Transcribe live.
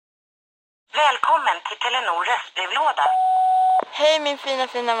Välkommen till Telenor röstbrevlåda. Hej min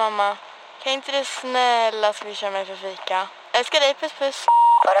fina mamma. Kan inte du snälla swisha mig för fika? Älskar dig, puss puss.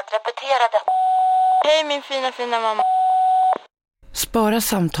 För att repetera det. Hej min fina mamma. Spara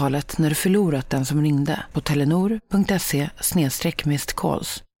samtalet när du förlorat den som ringde på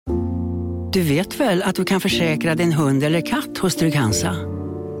telenor.se/missed-calls. Du vet väl att du kan försäkra din hund eller katt hos Trygg-Hansa?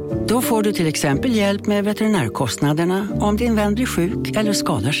 Då får du till exempel hjälp med veterinärkostnaderna om din vän blir sjuk eller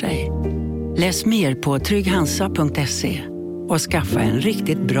skadar sig. Läs mer på trygghansa.se och skaffa en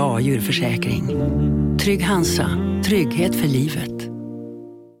riktigt bra djurförsäkring. Trygg-Hansa, trygghet för livet.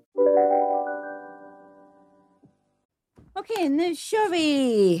 Okej, nu kör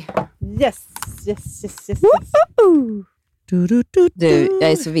vi! Yes. Du,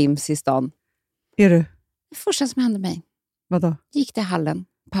 jag är så vimsig i stan. Är du? Det första som hände mig. Vadå? Gick till hallen,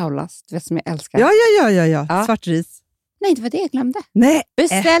 Paulas, du vet som jag älskar. Ja. Svart ris. Nej, det var det jag glömde. Nej.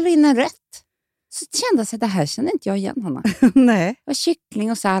 Beställ in en rätt. Så kände jag att det här känner inte jag igen, Hanna. Nej. Det var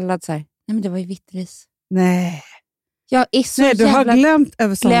kyckling och sallad så här. Nej, men det var ju vitt ris. Nej. Jag är så Nej, du har glömt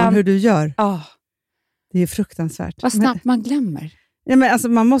över sommaren hur du gör. Ja. Det är fruktansvärt. Vad snabbt man glömmer. Ja, men alltså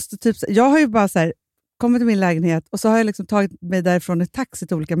man måste typ... Jag har ju bara så här, kommit till min lägenhet och så har jag liksom tagit mig därifrån i taxi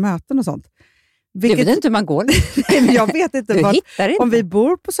till olika möten och sånt. Du vet inte hur man går. Nej, men jag vet inte, inte om vi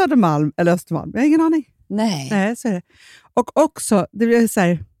bor på Södermalm eller Östermalm. Jag har ingen aning. Nej, så är det. Och också, det blir så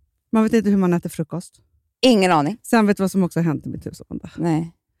här, man vet inte hur man äter frukost. Ingen aning. Sen vet du vad som också har hänt i mitt hus.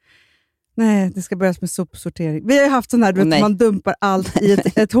 Nej, det ska börjas med sopsortering. Vi har ju haft sån här, du vet, man dumpar allt i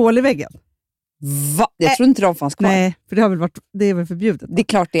ett hål i väggen. Va? Jag tror inte de fanns kvar. Nej, för det är väl förbjudet. Det är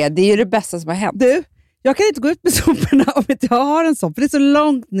klart det är. Det är ju det bästa som har hänt. Du, jag kan inte gå ut med soporna om inte jag har en sopa. För det är så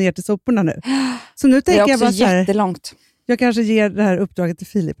långt ner till soporna nu. Så nu tänker jag bara så här, jättelångt. Jag kanske ger det här uppdraget till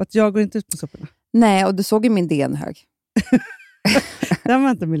Filip. Att jag går inte ut med soporna. Nej, och du såg ju min DN-hög. Den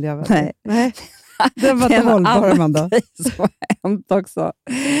var inte miljövänlig. Nej. Den var inte hållbar, Amanda. Som har hänt också.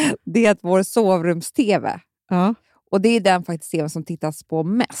 Det är att vår sovrums-tv. Ja. Och det är den faktiskt tv som tittas på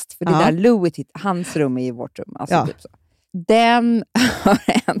mest. För det är där Louis hans rum är i vårt rum. Alltså typ så. Den har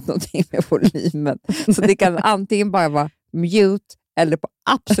hänt någonting med volymen. Så det kan antingen bara vara mute eller på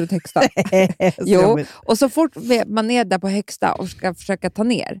absolut högsta. Jo, och så fort man är där på högsta och ska försöka ta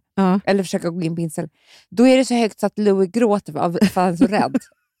ner eller försöka gå in på inställ, då är det så högt så att Louis gråter för att han är så rädd.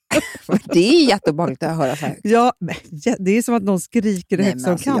 Det är jättebehagligt att höra så högt. Ja, det är som att någon skriker det högst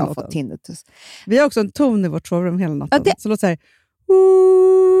som kan. Jag har fått tinnitus. Vi har också en ton i vårt sovrum hela natten. Så låter så här.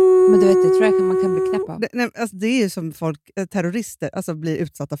 Men du vet, det tror jag man kan bli knäpp av. Alltså det är ju som folk, terrorister, alltså blir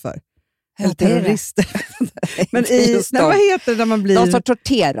utsatta för. Ja, eller terrorister. Men vad heter det när man blir... De som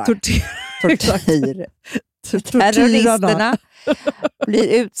torterar. Terroristerna blir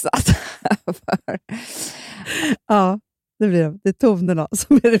utsatta för... Ja, det blir det. Det är tonerna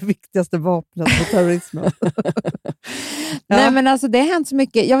som är det viktigaste vapnet på terrorismen. Nej, men alltså det har hänt så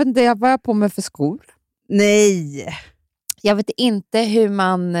mycket. Jag vet inte, vad jag på med för skor? Nej! Jag vet inte hur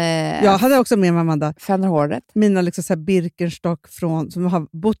man... Jag hade också med mig, Amanda. Fäller håret. Mina liksom så här Birkenstock som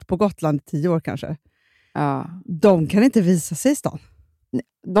har bott på Gotland i 10 år kanske. Ja. De kan inte visa sig i stan.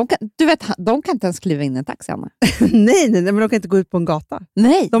 De kan inte ens kliva in i en taxi, Anna. nej, men de kan inte gå ut på en gata.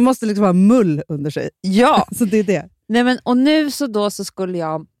 Nej. De måste liksom ha mull under sig. Ja. Så det är det. Nej, men och nu så skulle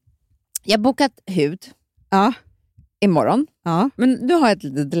jag har bokat hud. Ja. Imorgon. Ja. Men nu har jag ett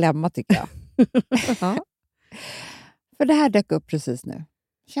litet dilemma, tycker jag. Ja. För det här dök upp precis nu.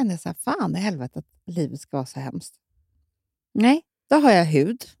 Kände jag så här, fan i helvete att livet ska vara så hemskt. Nej, då har jag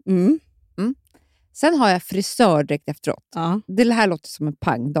hud. Mm. Sen har jag frisör direkt efteråt. Ja. Det här låter som en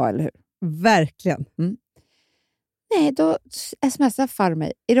pangdag, eller hur? Verkligen. Nej, då smsar far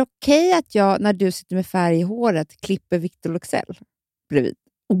mig. Är det okej att jag, när du sitter med färg i håret, klipper Victor Luxell bredvid?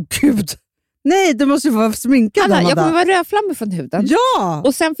 Åh gud! Nej, du måste ju vara sminkad, Anna, Amanda. jag kommer vara rödflammig från huden. Ja!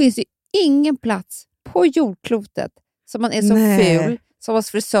 Och sen finns det ingen plats på jordklotet som man är så ful som hos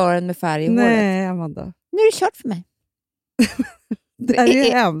frisören med färg i håret. Nej, Amanda. Nu är det kört för mig. Det är ju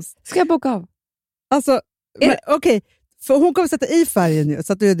hemskt. Ska jag boka av? Alltså, okej. För hon kommer sätta i färgen nu,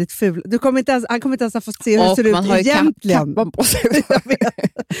 så att du är ditt ful. Han kommer inte ens ha fått se hur det ser ut egentligen. Och man har ju kappan på sig.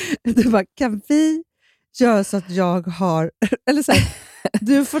 Du bara, kan vi göra så att jag har... Eller så här,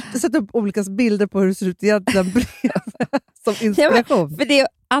 du får sätta upp olika bilder på hur det ser ut egentligen som inspiration. Ja, för det,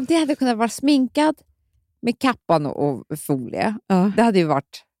 antingen hade jag kunnat vara sminkad med kappan och folie. Ja. Det hade ju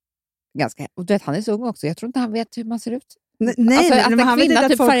varit ganska... Och du vet, han är så ung också. Jag tror inte han vet hur man ser ut. Nej, alltså, men han vet inte att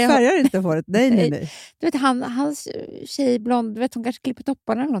typ folk färgar inte håret. Nej. Du vet, hans tjej blond, du vet, hon kanske klipper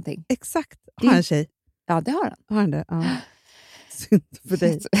topparna eller någonting. Exakt. Har han en tjej? Ja, det har han. Har han det? Ja. Synd för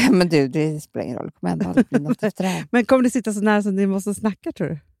dig. Men du, det spelar ingen roll. Kommer ändå aldrig bli något efter det här. Men kommer det sitta så nära som ni måste snacka, tror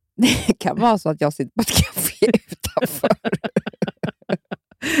du? Det kan vara så att jag sitter på ett café utanför.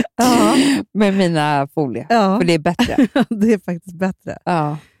 Ja. Med mina folier. Ja. För det är bättre. Det är faktiskt bättre.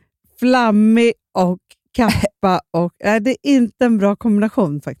 Ja. Flammig och kappa. Och, det är inte en bra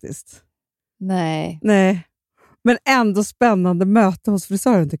kombination faktiskt. Nej. Men ändå spännande möte hos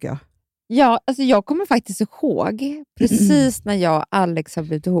frisören tycker jag. Ja, alltså jag kommer faktiskt ihåg precis när jag och Alex har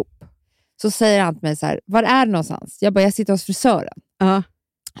blivit ihop. Så säger han till mig så här, var är du någonstans? Jag sitter hos frisören. Ja.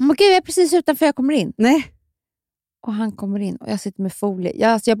 Men gud, jag är precis utanför, jag kommer in. Nej. Och han kommer in och jag sitter med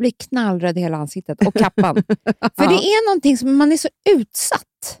folie. Jag blir knallröd i hela ansiktet och kappan. För det är någonting som man är så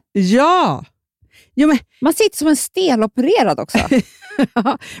utsatt. Ja. Jo, men... Man sitter som en stelopererad också.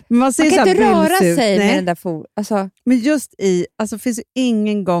 man kan inte röra sig med den där folien. Alltså... Men just finns det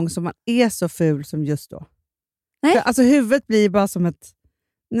ingen gång som man är så ful som just då. Nej. För, alltså huvudet blir bara som ett...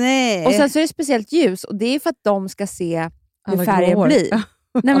 Nej. Och sen så är det speciellt ljus. Och det är för att de ska se hur färgen blir.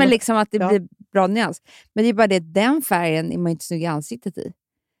 Nej, men liksom att det blir bra nyans. Men det är bara det, den färgen är man inte snygg i ansiktet i.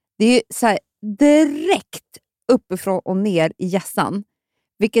 Det är ju så här, direkt uppifrån och ner i hjässan.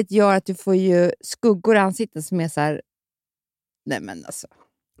 Vilket gör att du får ju skuggor i ansiktet som är så här... Nej men alltså.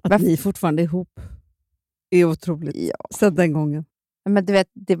 Att ni fortfarande är ihop är otroligt. Ja. Sedan den gången. Men du vet,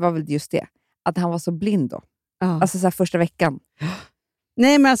 det var väl just det. Att han var så blind då. Ja. Alltså så här första veckan.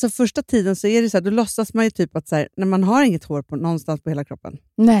 Nej, men alltså första tiden så är det så här, då låtsas man ju typ att så här, när man har inget hår någonstans på hela kroppen.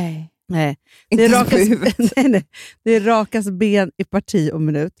 Nej. Det är rakas ben i parti och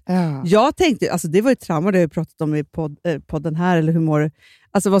minut. Ja. Jag tänkte, alltså det var ju trauma, det har jag pratat om i podden här, eller hur mår du?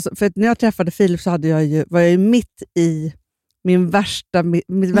 Alltså, för när jag träffade Filip så var jag ju mitt i mitt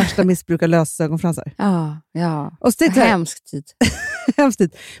värsta missbruk av lösögonfransar. Ja. Och så hemskt tid. Hemskt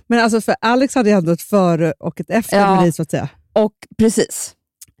tid. Men alltså för Alex hade ju ändå ett före och ett efter med dig, så att säga. Och precis.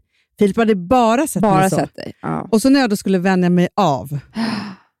 Filip hade bara sett mig så. Dig. Ja. Och så när jag då skulle vänja mig av,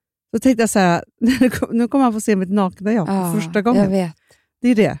 så tänkte jag så här, nu kommer han få se mitt nakna jag för första gången. Jag vet. Det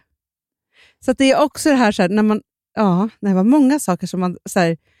är det. Så att det är också det här, så här när man, det var många saker som man så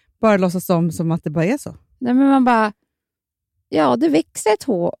här, bara låtsas som att det bara är så. Nej, men man bara, det växer ett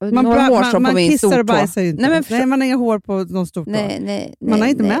hår. Några hårstrån på min stortå. Man kissar och bajsar ju inte. Nej, man har inga hår på någon stortå. Nej, man har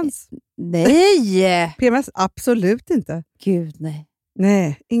inte mens. Nej! PMS, absolut inte. Gud, nej.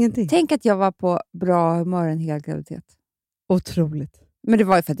 Nej, ingenting. Tänk att jag var på bra humör en hel graviditet. Otroligt. Men det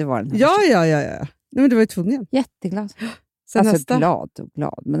var ju för att det var den här. Ja. Nej, men du var ju tvungen. Jätteglad. Sen alltså nästa. glad.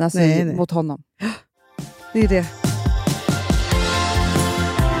 Men alltså nej. mot honom. Det är det.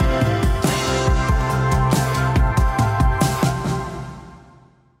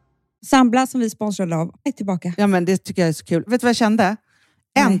 Sambla som vi sponsrade av är tillbaka. Ja, men det tycker jag är så kul. Vet du vad jag kände?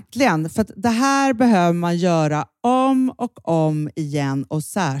 Äntligen! För att det här behöver man göra om och om igen, och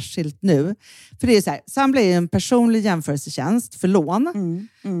särskilt nu. För det är så här, Sambla är en personlig jämförelsetjänst för lån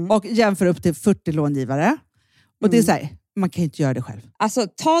och jämför upp till 40 långivare. Och det är så här, man kan ju inte göra det själv. Alltså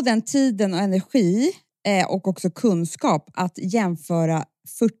ta den tiden och energi och också kunskap att jämföra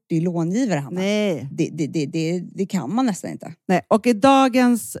 40 långivare, Hanna. Nej. Det kan man nästan inte. Nej, och i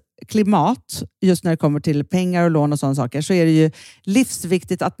dagens klimat, just när det kommer till pengar och lån och sådana saker, så är det ju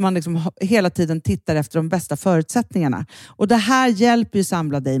livsviktigt att man liksom hela tiden tittar efter de bästa förutsättningarna. Och det här hjälper ju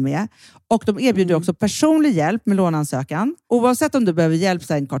Sambla dig med. Och de erbjuder också personlig hjälp med låneansökan. Oavsett om du behöver hjälp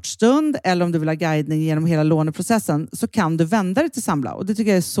så en kort stund eller om du vill ha guidning genom hela låneprocessen, så kan du vända dig till Sambla. Och det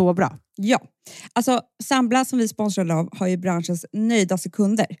tycker jag är så bra. Ja, alltså Sambla som vi sponsrade av har ju branschens nöjdaste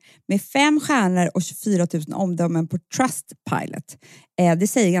kunder med 5 stjärnor och 24 000 omdömen på Trustpilot. Det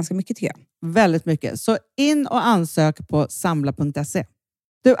säger ganska mycket, tycker jag. Väldigt mycket. Så in och ansök på sambla.se.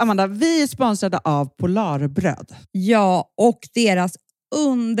 Du Amanda, vi är sponsrade av Polarbröd. Ja, och deras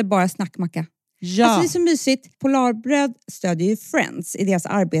underbara snackmacka. Ja. Alltså det är så mysigt. Polarbröd stödjer ju Friends i deras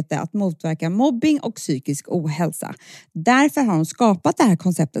arbete att motverka mobbing och psykisk ohälsa. Därför har de skapat det här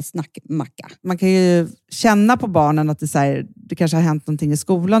konceptet snackmacka. Man kan ju känna på barnen att det, så här, det kanske har hänt någonting i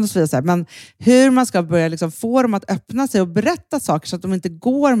skolan och så vidare. Så här. Men hur man ska börja liksom få dem att öppna sig och berätta saker så att de inte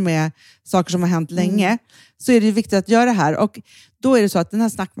går med saker som har hänt länge. Så är det ju viktigt att göra det här. Och då är det så att den här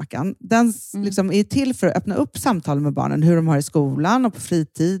snackmackan, den liksom är till för att öppna upp samtal med barnen. Hur de har i skolan och på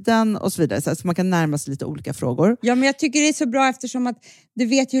fritiden och så vidare. Så man kan närma sig lite olika frågor. Ja, men jag tycker det är så bra eftersom att du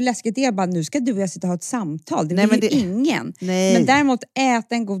vet ju hur läskigt det är. Bara, nu ska du och jag sitta och ha ett samtal. Det vill ju ingen. Nej. Men däremot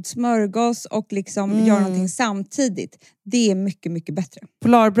äta en god smörgås och liksom göra någonting samtidigt. Det är mycket, mycket bättre.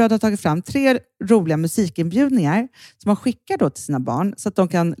 Polarbröd har tagit fram 3 roliga musikinbjudningar som man skickar då till sina barn. Så att de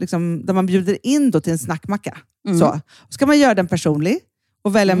kan, liksom, där man bjuder in då till en snackmacka. Så ska man göra den personlig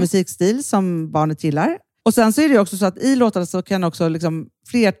och välja musikstil som barnet gillar. Och sen så är det också så att i låtarna så kan också liksom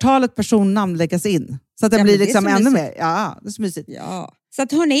flertalet personnamn läggas in. Så att det blir liksom ännu mer. Ja, det är så mysigt. Ja. Så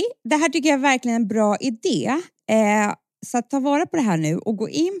att hörni, det här tycker jag är verkligen en bra idé. Så att ta vara på det här nu och gå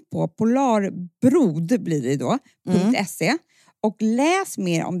in på polarbrod blir det då, .se och läs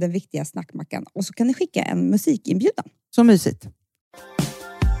mer om den viktiga snackmackan. Och så kan ni skicka en musikinbjudan. Så mysigt.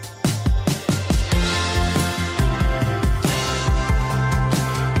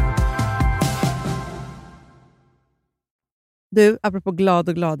 Du, apropå glad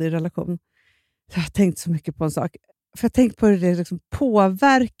och glad i relation. Jag har tänkt så mycket på en sak. För jag tänker på hur det liksom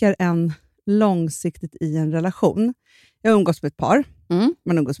påverkar en långsiktigt i en relation. Jag umgås med ett par.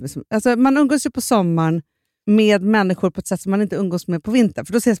 Man umgås ju på sommaren med människor på ett sätt som man inte umgås med på vintern.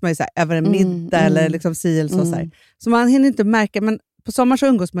 För då ses man ju så här, över en middag eller liksom si eller så. Så här. Så man hinner inte märka, men på sommaren så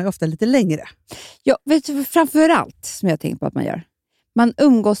umgås man ju ofta lite längre. Ja, vet du, framförallt som jag tänker på att man gör. Man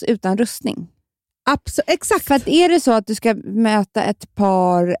umgås utan rustning. Absolut, exakt. För att är det så att du ska möta ett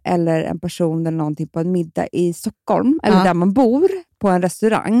par eller en person eller någonting på en middag i Stockholm eller där man bor på en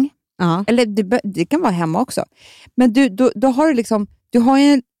restaurang eller det kan vara hemma också. Men då har du liksom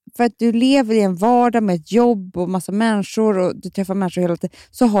för att du lever i en vardag med ett jobb och massa människor och du träffar människor hela tiden,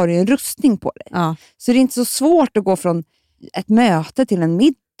 så har du en rustning på dig. Så det är inte så svårt att gå från ett möte till en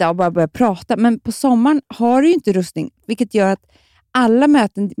middag och bara börja prata. Men på sommaren har du ju inte rustning, vilket gör att alla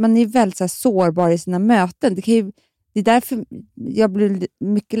möten, man är väldigt så här sårbar i sina möten. Det är därför jag blir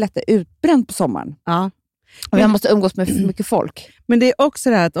mycket lättare utbränd på sommaren. Ja. Och jag måste umgås med mycket folk. Men det är också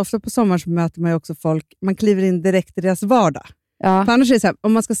det här att ofta på sommaren så möter man ju också folk, man kliver in direkt i deras vardag. Ja. För annars är det så här,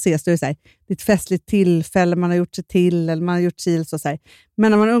 om man ska ses, då är det så här, det är ett festligt tillfälle, man har gjort sig till eller man har gjort sig så här.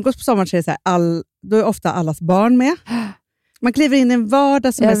 Men när man umgås på sommaren så är det så här, då är ofta allas barn med. Man kliver in i en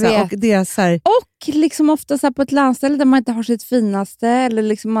vardag som är så här, och det är så här. Och liksom ofta så här på ett landställe där man inte har sitt finaste eller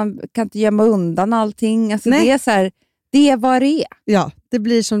liksom man kan inte gömma undan allting. Alltså det är så här, det är vad det är. Ja, det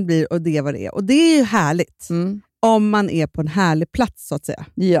blir som det blir och det är vad det är. Och det är ju härligt om man är på en härlig plats så att säga.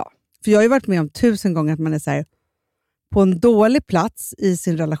 Ja. För jag har ju varit med om 1000 gånger att man är så här, på en dålig plats i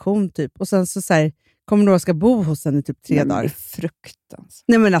sin relation typ. Och sen så här, kommer några ska bo hos en i typ 3 dagar. Det är fruktansvärt.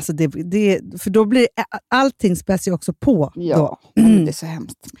 Nej men alltså, för då blir allting späs ju också på. Ja, det är så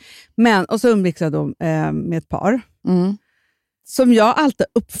hemskt. Men, och så umgicks jag då med ett par. Som jag alltid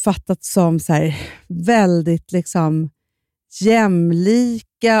uppfattat som så här, väldigt liksom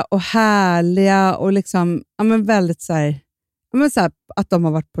jämlika och härliga. Och liksom, ja men väldigt så här, ja men så här, att de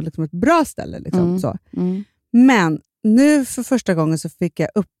har varit på liksom ett bra ställe. Liksom, så. Men nu för första gången så fick jag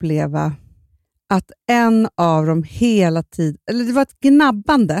uppleva att en av dem hela tiden, eller det var ett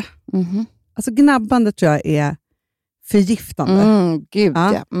gnabbande. Alltså gnabbande tror jag är förgiftande. Gud,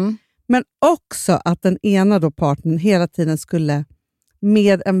 ja. Men också att den ena då partnern hela tiden skulle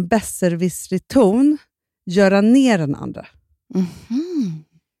med en besserwissrig ton göra ner den andra.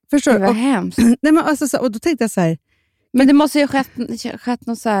 Förstår du? Det var hemskt. Nej, men alltså, och då tänkte jag så här. Men det måste ju ha skett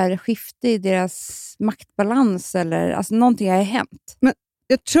något så här skifte i deras maktbalans eller alltså någonting har hänt. Men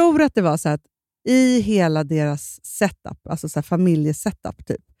jag tror att det var så att i hela deras setup, alltså så här familjesetup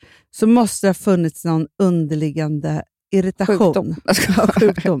typ, så måste det ha funnits någon underliggande irritation.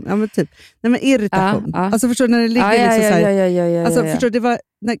 Sjukdom. Ja men typ. Nej men irritation. Alltså förstår du när det ligger liksom så här. Alltså förstår du, det var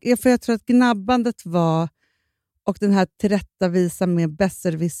för jag tror att gnabbandet var och den här tillrättavisa med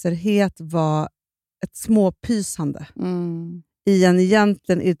besserwisserhet var ett småpysande i en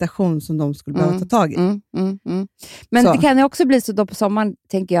egentligen irritation som de skulle behöva ta tag i. Men så. Det kan ju också bli så då på sommaren,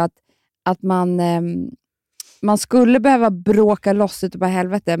 tänker jag, att man skulle behöva bråka loss ut på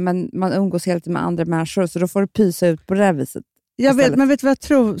helvete, men man umgås helt med andra människor, så då får du pysa ut på det här viset. Jag vet, men vet du vad jag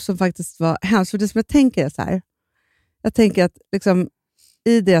tror som faktiskt var hemskt? För det som jag tänker är så här. Jag tänker att liksom,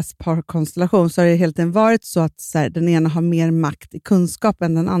 i deras parkonstellation så har det helt enkelt varit så att så här, den ena har mer makt i kunskap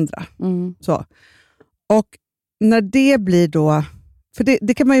än den andra. Så. Och när det blir då, för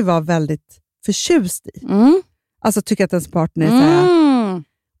det kan man ju vara väldigt förtjust i. Alltså tycka att ens partner är så här,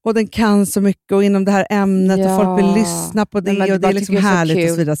 och den kan så mycket och inom det här ämnet och folk vill lyssna på det och det är liksom härligt och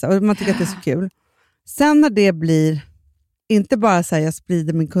så vidare. Och man tycker att det är så kul. Sen när det blir inte bara så här, jag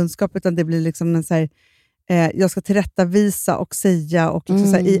sprider min kunskap, utan det blir liksom en så här, jag ska tillrättavisa och säga och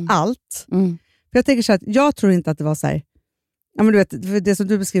liksom så här, i allt. För jag tänker så här, att jag tror inte att det var så här, ja men du vet, för det som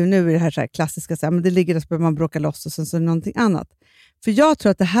du beskriver nu är det här, så här klassiska, så här, men det ligger där så man bråkar loss och sen så är det någonting annat. För jag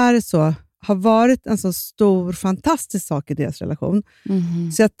tror att det här är så, har varit en så stor, fantastisk sak i deras relation.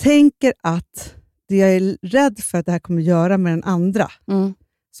 Så jag tänker att det jag är rädd för att det här kommer göra med den andra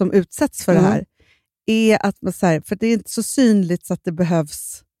som utsätts för det här är att man säger, för det är inte så synligt så att det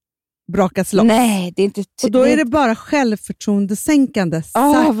behövs brakas loss. Nej, det är inte och då är det bara självförtroendesänkande.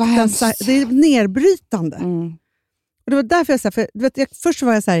 Det är nedbrytande. Och det var därför jag sa, för du vet, först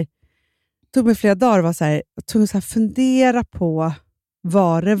var jag så här, tog mig flera dagar och var så här, tog så här fundera på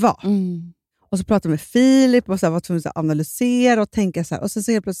vad det var. Och så pratade jag med Filip och så här, var tvungen att analysera och tänka så här. Och sen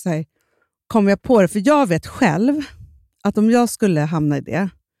så helt plötsligt så här, kom jag på det. För jag vet själv att om jag skulle hamna i det,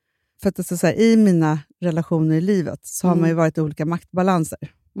 för att det så här, i mina relationer i livet så har man ju varit i olika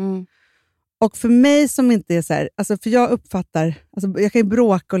maktbalanser. Och för mig som inte är så här, alltså för jag uppfattar, alltså jag kan ju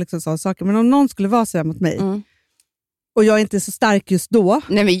bråka och liksom sådana saker, men om någon skulle vara så här mot mig och jag är inte så stark just då.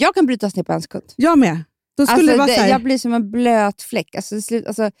 Nej, men jag kan brytas ner på en sekund. Jag med. Då skulle det vara så här, jag blir som en blöt fläck.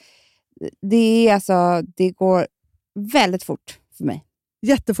 Alltså, det går väldigt fort för mig.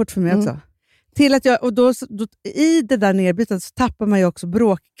 Jättefort för mig också. Till att jag, och då, i det där nedbytet så tappar man ju också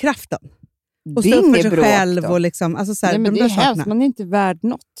bråkkraften. Och stå upp för sig själv. Och liksom, alltså så här, men det är hemskt, man är inte värd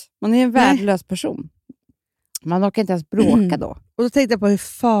något. Man är en värdelös person. Man orkar inte ens bråka då. Och då tänkte jag på hur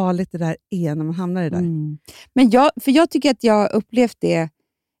farligt det där är när man hamnar i det där. Men jag tycker att jag har upplevt det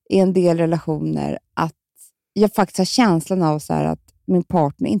i en del relationer, att jag faktiskt har känslan av så här att min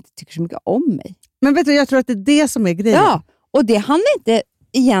partner inte tycker så mycket om mig. Men vet du, jag tror att det är det som är grejen. Ja, och det handlar inte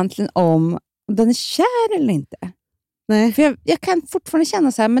egentligen om den är kär eller inte. Nej. För jag kan fortfarande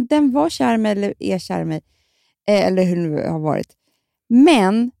känna så här, men den var kär med eller är kär med, eller hur det nu har varit.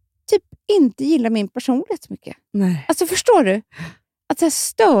 Men typ inte gillar min personlighet så mycket. Nej. Alltså förstår du? Att så här,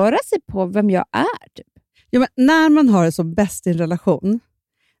 störa sig på vem jag är. Typ. Ja, men när man har det som bäst i en relation,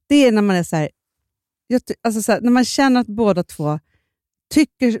 det är när man är så här, alltså så här, när man känner att båda två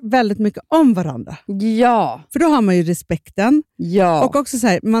tycker väldigt mycket om varandra. Ja. För då har man ju respekten. Ja. Och också så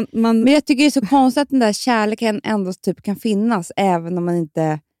här, man... Men jag tycker det är så konstigt att den där kärleken ändå typ kan finnas, även om man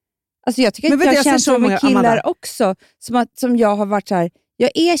inte... Alltså jag tycker att jag känner så med killar Amanda också, som jag har varit så här,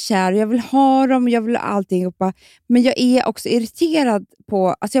 jag är kär och jag vill ha dem och jag vill ha allting uppe, men jag är också irriterad på,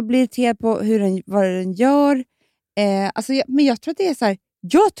 alltså jag blir irriterad på vad den gör. Men jag tror att det är så här,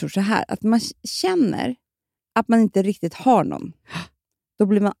 jag tror så här, att man känner att man inte riktigt har någon. Då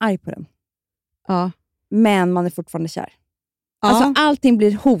blir man arg på den. Ja. Men man är fortfarande kär. Ja. Alltså allting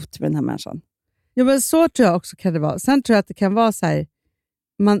blir hot med den här människan. Ja, men så tror jag också kan det vara. Sen tror jag att det kan vara så här,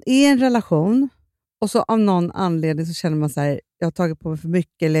 man är i en relation och så av någon anledning så känner man så här, jag har tagit på mig för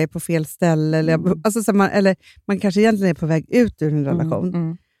mycket eller jag är på fel ställe. Eller man kanske egentligen är på väg ut ur en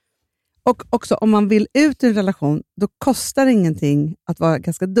relation. Och också om man vill ut ur en relation, då kostar det ingenting att vara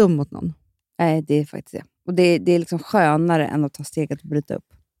ganska dum mot någon. Nej, det är faktiskt det. Och det är liksom skönare än att ta steget och bryta upp.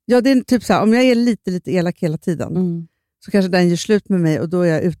 Ja, det är typ så här, om jag är lite elak hela tiden så kanske den gör slut med mig och då är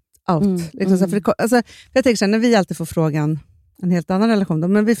jag out. Liksom så här, för jag tänker så här, när vi alltid får frågan, en helt annan relation då,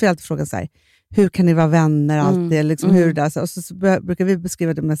 men vi får alltid frågan så här, hur kan ni vara vänner alltid? Liksom, hur det är, och så brukar vi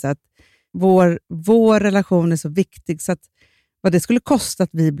beskriva det med så att vår relation är så viktig så att vad det skulle kosta att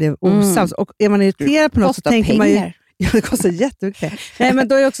vi blev osams. Och är man irriterad på något så tänker man ju... Ja, det kostar jättemycket. Nej, men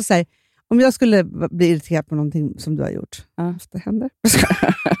då är det också så här, om jag skulle bli irriterad på någonting som du har gjort. Det händer.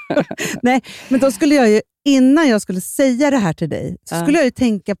 Nej, men då skulle jag ju, innan jag skulle säga det här till dig, så skulle jag ju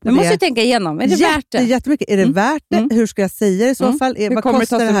tänka på det. Du måste ju tänka igenom. Är det värt det? Jättemycket. Är det värt det? Hur ska jag säga det i så fall? Vad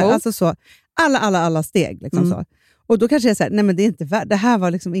kostar det här? Alltså så. Alla steg. Liksom så. Och då kanske jag säger, nej men det är inte värt. Det här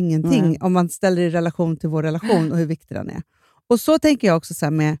var liksom ingenting om man ställer i relation till vår relation och hur viktig den är. Och så tänker jag också så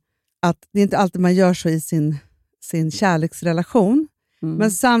här med att det är inte alltid man gör så i sin kärleksrelation.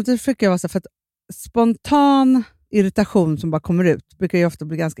 Men samtidigt försöker jag vara så här, för att spontan irritation som bara kommer ut brukar ju ofta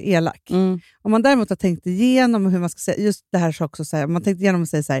bli ganska elak. Om man däremot har tänkt igenom hur man ska säga, just det här så också så här, om man tänkt igenom och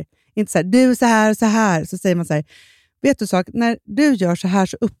säger så här, inte så här, du är så här, så säger man så här, vet du sak, när du gör så här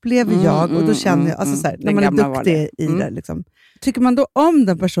så upplever jag och då känner jag, alltså så här, när man är duktig i det liksom. Tycker man då om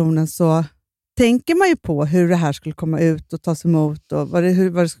den personen så tänker man ju på hur det här skulle komma ut och tas emot och vad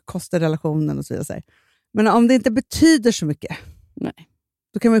det ska kosta relationen och så vidare. Men om det inte betyder så mycket,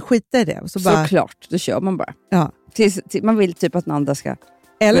 då kan man skita i det. Såklart, då kör man bara. Ja. Tills man vill typ att den andra ska...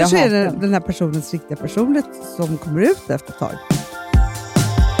 Eller så är det den här personens riktiga personlighet som kommer ut efter ett tag.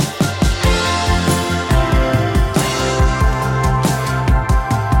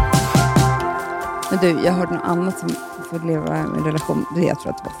 Men du, jag hörde något annat som får leva i en relation. Jag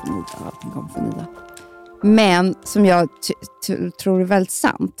tror att det var för Nida. Allting kom för Nida. Men som jag tror är väldigt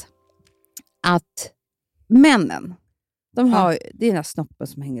sant. Att männen, det är den här snoppen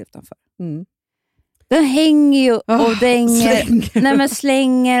som hänger utanför. Den hänger ju och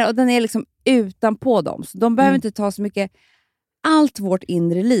slänger och den är liksom utanpå dem. Så de behöver inte ta så mycket allt vårt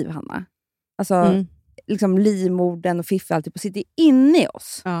inre liv, Hanna. Alltså liksom livmodern och fiffi alltid på sitter inne i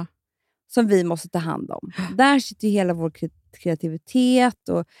oss. Som vi måste ta hand om. Där sitter ju hela vår kreativitet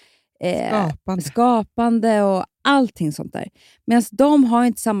och skapande och allting sånt där. Medan de har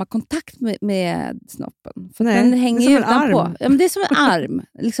inte samma kontakt med snoppen. För den hänger ju utanpå. Ja, men det är som en arm.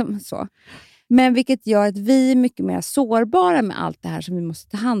 Liksom så. Men vilket gör att vi är mycket mer sårbara med allt det här som vi måste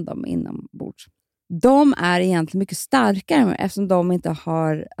ta hand om inombords. De är egentligen mycket starkare eftersom de inte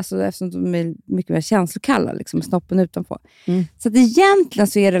har, alltså eftersom de är mycket mer känslokalla liksom, med snoppen utanpå. Så att egentligen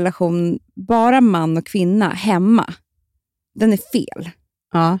så är relation bara man och kvinna hemma. Den är fel.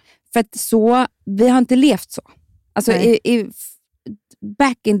 Ja. För att så, vi har inte levt så. Alltså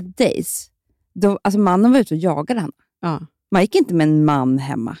back in the days, då, alltså mannen var ute och jagade henne. Ja. Man gick inte med en man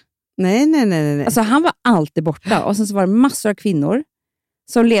hemma. Nej. Alltså han var alltid borta. Och sen så var det massor av kvinnor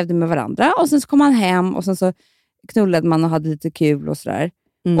som levde med varandra. Och sen så kom han hem och sen så knullade man och hade lite kul och sådär.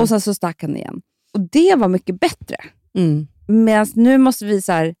 Och sen så stack han igen. Och det var mycket bättre. Medan nu måste vi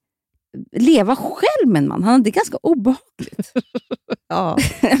så här, leva själv med en man. Han, det är ganska obehagligt. Ja.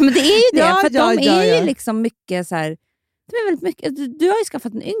 Men det är ju det. För de är ju liksom mycket så här. De är väldigt mycket, du har ju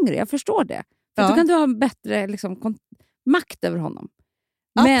skaffat en yngre, jag förstår det. För då kan du ha en bättre liksom, makt över honom.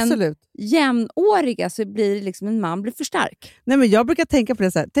 Men absolut. Jämnåriga så blir det liksom en man blir för stark. Nej, men jag brukar tänka på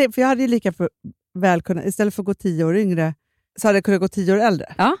det så här. För jag hade ju lika väl kunnat, istället för att gå 10 år yngre, så hade jag kunnat gå 10 år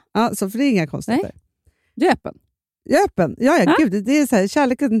äldre. Ja. Så för det är inga konstigheter. Du är öppen. Jag är öppen. Ja. Gud, det är så här,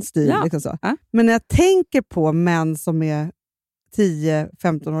 kärleken styr. Ja. Liksom så. Ja. Men när jag tänker på män som är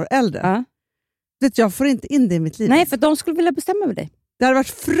 10-15 år äldre, vet jag får inte in det i mitt liv. Nej, för de skulle vilja bestämma över dig. Det hade varit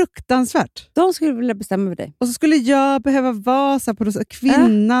fruktansvärt. De skulle vilja bestämma över dig. Och så skulle jag behöva vara så här, på så,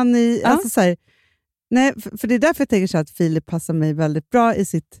 kvinnan i... Alltså, så här, nej, för det är därför jag tänker så här, att Filip passar mig väldigt bra i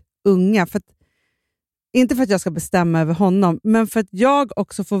sitt unga. För att, inte för att jag ska bestämma över honom, men för att jag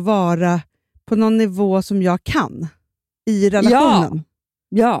också får vara på någon nivå som jag kan i relationen.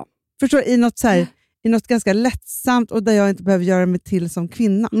 Ja. Förstår du? I något ganska lättsamt och där jag inte behöver göra mig till som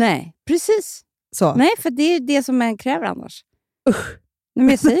kvinna. Nej, precis. Så. Nej, för det är det som män kräver annars. Usch. Men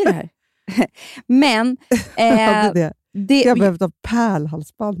jag säger det här. Men... Jag behöver ta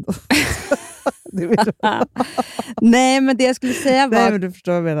pärlhalsband. Nej, men det jag skulle säga var... Nej, men du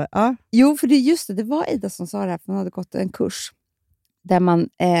förstår vad jag menar. Ja. Jo, för det är just det. Det var Ida som sa det här. För hon hade gått en kurs där man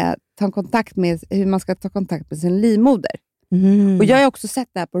tar kontakt med hur man ska ta kontakt med sin livmoder. Och jag har också sett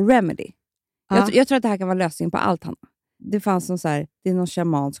det här på Remedy. Jag tror att det här kan vara lösningen på allt, Hanna. Det fanns någon så här, det är någon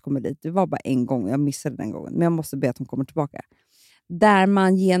shaman som kommer dit. Det var bara en gång, jag missade den gången. Men jag måste be att hon kommer tillbaka. Där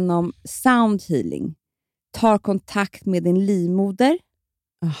man genom sound healing tar kontakt med din livmoder.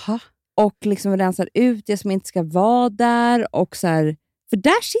 Aha. Och liksom rensar ut det som inte ska vara där. Och så här, för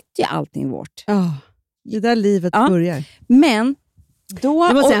där sitter ju allting vårt. Det är där livet börjar. Men då...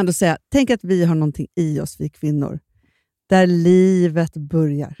 Jag måste ändå säga, tänk att vi har någonting i oss, vi kvinnor. Där livet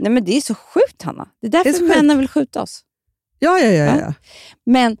börjar. Nej, men det är så sjukt, Hanna. Det är därför männen vill skjuta oss. Ja.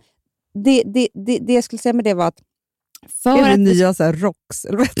 Men det jag skulle säga med det var att... Är det nya så här rocks?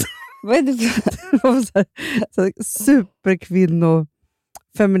 Eller vad är det för... så här superkvinno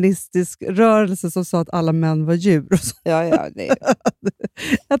feministisk rörelse som sa att alla män var djur. Och så. Ja, det är...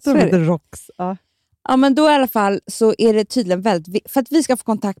 Jag tror det är rocks. Ja, men då i alla fall så är det tydligen väldigt... För att vi ska få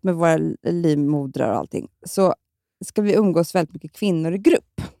kontakt med våra livmodrar och allting så ska vi umgås väldigt mycket kvinnor i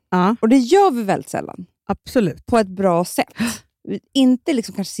grupp. Och det gör vi väldigt sällan. Absolut. På ett bra sätt. Inte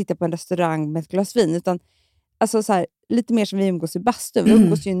liksom kanske sitta på en restaurang med ett glas vin, utan alltså så här, lite mer som vi umgås i bastu. Vi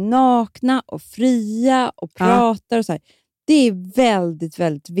umgås ju nakna och fria och pratar och så här. Det är väldigt,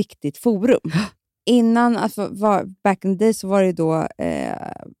 väldigt viktigt forum. Innan, alltså, back in the day så var det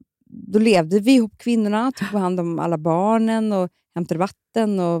då levde vi ihop kvinnorna, tog hand om alla barnen och hämtade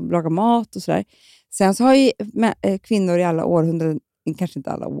vatten och lagade mat och sådär. Sen så har ju kvinnor i alla århundraden, kanske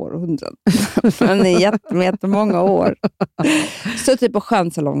inte alla århundraden, men i jättemånga år, så typ på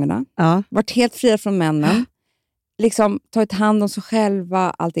skönsalongerna, varit helt fria från männen, liksom tagit hand om sig själva,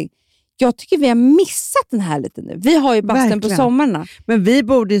 allting. Jag tycker vi har missat den här lite nu. Vi har ju basten på sommarna. Men vi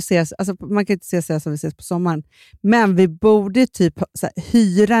borde ju ses, alltså man kan inte ses som vi ses på sommaren, men vi borde typ så här,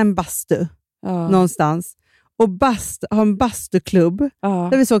 hyra en bastu någonstans och ha en bastuklubb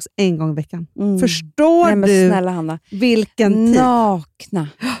där vi sågs en gång i veckan. Förstår du snälla, Hanna, vilken tid? Nakna.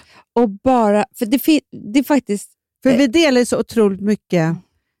 Och bara, för det är faktiskt... För vi delar ju så otroligt mycket.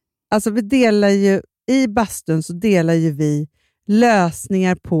 Alltså vi delar ju, i bastun så delar ju vi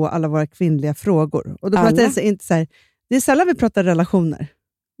lösningar på alla våra kvinnliga frågor. Och då pratar jag inte så här, det är sällan vi pratar relationer.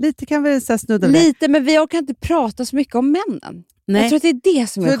 Lite kan vi så här snudda lite, men vi orkar inte prata så mycket om männen. Nej. Jag tror att det är det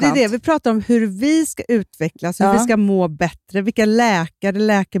som är skönt. Det är det. Vi pratar om hur vi ska utvecklas, hur vi ska må bättre, vilka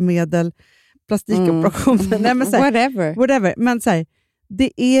läkemedel, plastikoperationer. Nej, men så här, whatever. Men så här,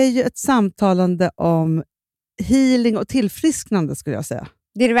 det är ju ett samtalande om healing och tillfrisknande, skulle jag säga.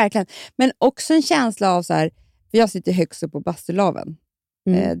 Det är det verkligen. Men också en känsla av så här, för jag sitter högst upp på bastulaven.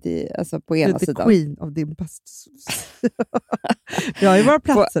 Alltså på ena the sidan. queen of din bastu. Vi har ju våra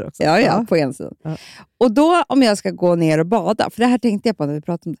platser också. Ja, på ena sidan. Ja. Och då om jag ska gå ner och bada, för det här tänkte jag på när vi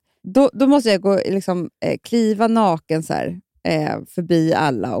pratade om det. Då måste jag gå, liksom, kliva naken så här, förbi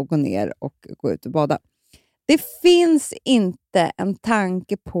alla och gå ner och gå ut och bada. Det finns inte en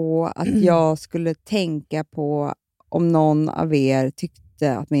tanke på att jag skulle tänka på om någon av er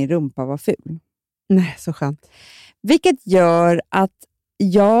tyckte att min rumpa var ful. Nej, så skönt. Vilket gör att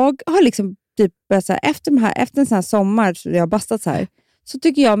jag har liksom typ så här, efter en sån här sommar så jag har bastat så här, så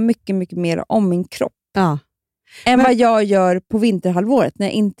tycker jag mycket, mycket mer om min kropp. Ja. Än vad jag gör på vinterhalvåret när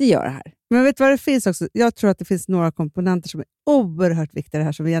jag inte gör det här. Men vet du vad det finns också? Jag tror att det finns några komponenter som är oerhört viktiga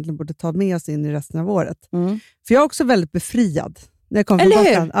här som vi egentligen borde ta med oss in i resten av året. För jag är också väldigt befriad. När jag kom från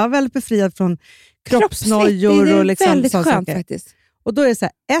Gotland. Ja, väldigt befriad från kroppsnojor och liksom väldigt skönt saker. faktiskt. Och då är det så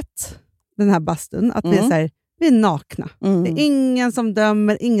här, den här bastun, att vi är så här, vi är nakna. Det är ingen som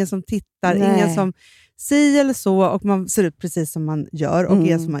dömer, ingen som tittar, ingen som säger eller så, och man ser ut precis som man gör och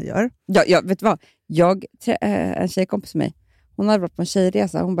är som man gör. Ja, vet du vad? En tjejkompis med mig, hon hade varit på en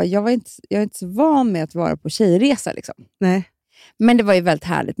tjejresa. Hon bara, jag är inte så van med att vara på tjejresa liksom. Nej. Men det var ju väldigt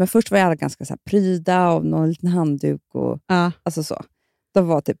härligt. Men först var jag ganska så här pryda och någon liten handduk och alltså så. De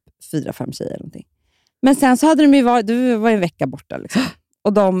var typ 4-5 tjejer eller någonting. Men sen så hade de ju det var en vecka borta liksom.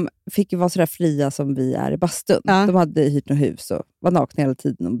 Och de fick ju vara sådär fria som vi är i bastun. De hade hyrt något hus och var nakna hela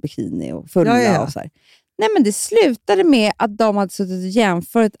tiden och bikini och fulla och så här. Nej, men det slutade med att de hade suttit och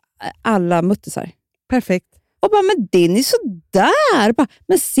jämfört alla muttisar. Perfekt. Och bara, men den är så där. Bara,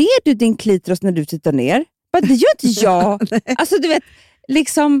 men ser du din klitoris när du tittar ner? Bara, det gör inte jag. Alltså du vet,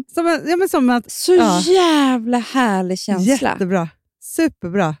 liksom som att, så jävla härlig känsla. Jättebra.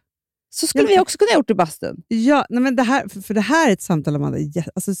 Superbra. Så skulle vi också kunna gjort i bastun. Ja, nej, men det här är ett samtal om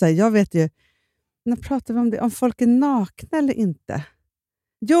alltså, så här, jag vet ju, när pratar vi om det? Om folk är nakna eller inte?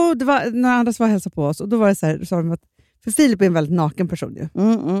 Jo, det var några andra som var hälsa på oss och då var det så här, sa de att, för Filip är en väldigt naken person ju.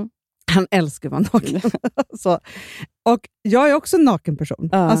 Han älskar att vara naken. Så. Och jag är också en naken person.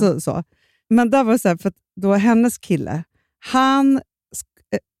 Alltså, så. Men där var det så här, för att då hennes kille,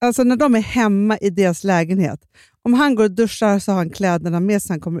 alltså när de är hemma i deras lägenhet, om han går och duschar så har han kläderna med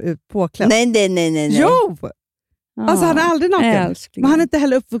sig, han kommer ut påklädd. Nej. Jo! Alltså han är aldrig naken. Men han är inte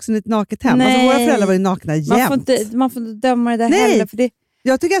heller uppvuxen i ett naket hem. Alltså, våra föräldrar var ju nakna jämt. Man får inte döma det där heller. För det...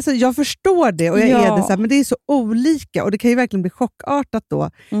 Jag tycker alltså, jag förstår det och jag är det så här, men det är så olika och det kan ju verkligen bli chockartat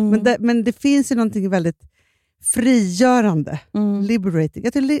då. Men det finns ju någonting väldigt frigörande. Liberating.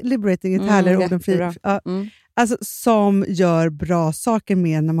 Jag tycker liberating är ett härligare ord än fri. Alltså som gör bra saker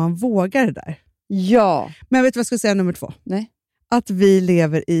med när man vågar det där. Ja. Men jag vet vad jag ska säga nummer 2. Nej. Att vi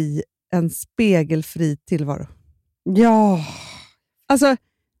lever i en spegelfri tillvaro. Ja. Alltså,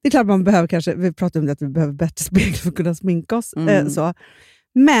 det är klart man behöver kanske, vi pratar om det att vi behöver bättre spegel för att kunna sminka oss. Så.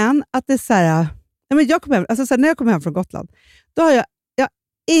 Men att det är så här, jag kom hem, alltså så här, när jag kom hem från Gotland, då har jag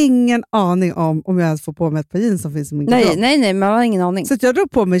ingen aning om jag ens får på mig ett par jeans som finns i min garderob. Nej, man har ingen aning. Så jag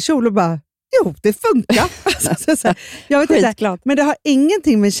drog på mig kjol och bara, jo, det funkar. Alltså, så här, jag vet inte, men det har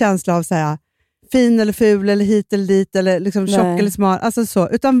ingenting med känsla av så här, fin eller ful eller hit eller dit eller liksom tjock eller smal, alltså så,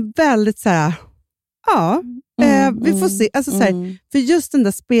 utan väldigt så här, vi får se, alltså så här, för just den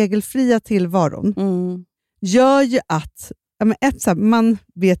där spegelfria tillvaron gör ju att så här, man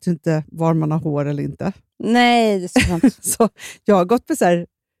vet ju inte var man har hår eller inte. Nej, det är sant. Så jag har gått med så här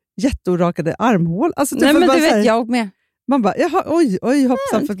jätteorakade armhål. Alltså, nej, men bara det vet här, jag med. Man bara, jaha, oj,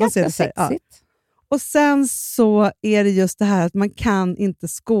 hoppsan, för att man ser det så här. Ja. Och sen så är det just det här att man kan inte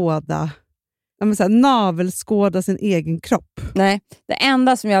navelskåda sin egen kropp. Nej, det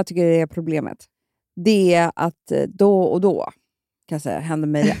enda som jag tycker är problemet, det är att då och då kan jag säga, händer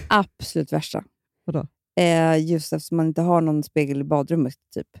mig det absolut värsta. Vadå? Just eftersom man inte har någon spegel i badrummet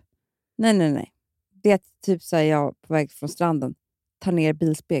typ. Nej. Det är typ så här, jag på väg från stranden tar ner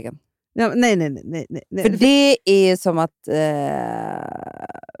bilspegeln. Ja, nej. För det är som att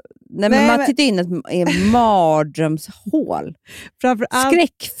man tittar in i en mardrömshål. Framförallt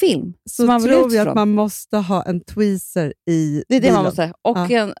skräckfilm. Så man tror jag att man måste ha en tweezer i det är bilen. Det man måste.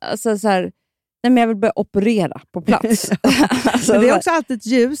 Och en, alltså, så här, nej, men jag vill börja operera på plats. Alltså, men det är också alltid ett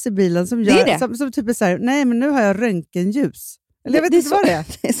ljus i bilen som gör det. Som typ är så här, nej men nu har jag röntgenljus. Eller jag vet inte vad det är.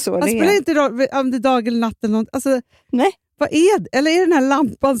 Det är så det spelar inte roll om det är dag eller natt eller något. Alltså, nej. Vad är det? Eller är det den här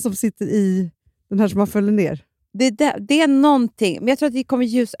lampan som sitter i den här som man följer ner? Det är någonting. Men jag tror att det kommer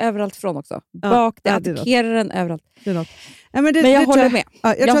ljus överallt från också. Bak, det attackerar den överallt. Det är något. Men jag håller med.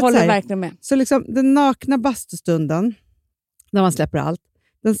 Jag håller verkligen med. Så liksom den nakna bastustunden, när man släpper allt.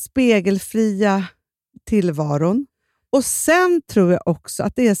 Den spegelfria tillvaron. Och sen tror jag också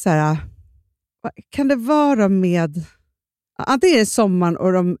att det är så här, kan det vara med Antingen är det sommaren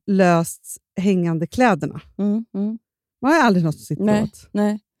och de löst hängande kläderna. Man har aldrig något att sitta åt.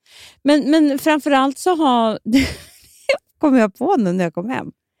 Nej. Men framförallt så har... kommer jag på nu när jag kom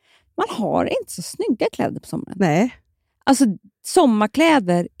hem. Man har inte så snygga kläder på sommaren. Nej. Alltså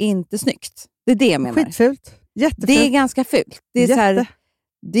sommarkläder är inte snyggt. Det är det jag menar. Jättefult. Det är ganska fult. Det är så här,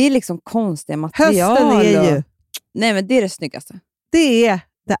 det är liksom konstiga material. Hösten är ju... Nej, men det är det snyggaste. Det är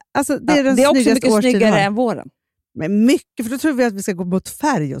den det är också mycket årstiden snyggare än våren. Men mycket, för då tror vi att vi ska gå mot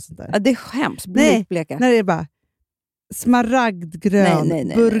färg och sånt där. Ja, det är skäms. Nej, när det är bara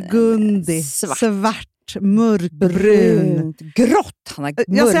smaragdgrön, burgundi, svart, mörkbrun. Grått, Hanna.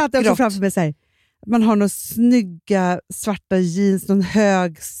 Jag ser alltid också framför mig så här, man har några snygga svarta jeans, någon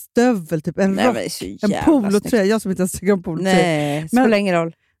hög stövel, typ en rock, en polotröja. Jag som inte ens tycker om polotröja. Nej, spelar ingen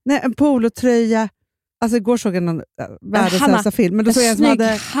roll. Nej, en polotröja. Alltså igår såg jag någon världens sämsta film. Men då såg jag en som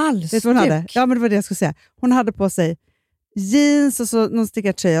hade... Vet vad hon hade? Ja, men det var det jag skulle säga. Hon hade på sig jeans och så någon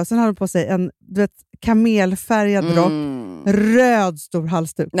stickad tröja. Och sen hade hon på sig en kamelfärgad rock. Röd stor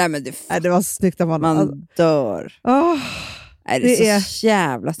halsduk. Nej, men det var snyggt av honom. Man dör. Nej, det är så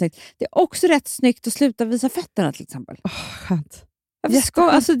jävla snyggt. Det är också rätt snyggt att sluta visa fötterna till exempel. Skönt.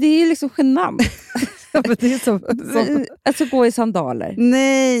 Alltså det är liksom genant. Ja, men det är så. Alltså gå i sandaler.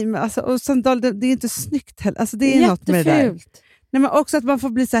 Nej, men alltså, och sandaler, det är inte snyggt heller. Alltså, det är något med det där. Nej, men också att man får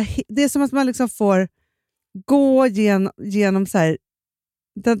bli så här, det är som att man liksom får gå genom så här,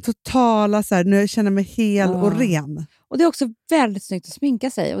 den totala så här, nu känner jag mig hel och ren. Och det är också väldigt snyggt att sminka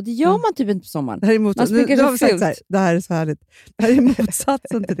sig. Och det gör man typ inte på sommaren. Det här är det här är så härligt. Det här är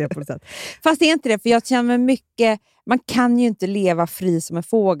motsatsen till det på något sätt. Fast det är inte det, för jag känner mig mycket... Man kan ju inte leva fri som en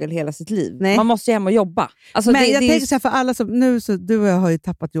fågel hela sitt liv. Nej. Man måste ju hem och jobba. Alltså men jag tänker så här, för alla som... Nu så, du och jag har ju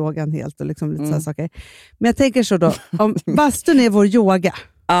tappat yogan helt och liksom lite så här saker. Men jag tänker så då, om bastun är vår yoga.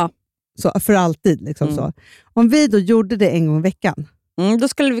 Så, för alltid. Liksom så. Om vi då gjorde det en gång i veckan. Då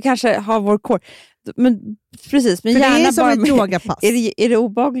skulle vi kanske ha vår core. Men precis, men för gärna det är som bara ett yogapass. Är det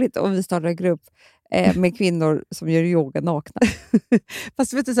obehagligt om vi startar en grupp med kvinnor som gör yoga nakna?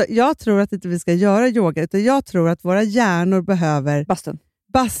 Fast vet du så, jag tror att inte vi ska göra yoga, utan jag tror att våra hjärnor behöver bastun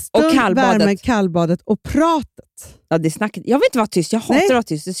och värmen, kallbadet och pratet. Ja, det är snacket. Jag vill inte vara tyst, jag hatar att vara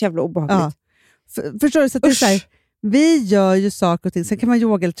tyst, det är så jävla obehagligt. Ja. Förstår du? Så att det är så här, vi gör ju saker och ting, sen kan man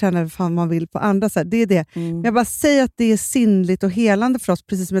yoga eller träna vad fan man vill på andra. Så här, det är det. Men jag bara säger att det är sinnligt och helande för oss,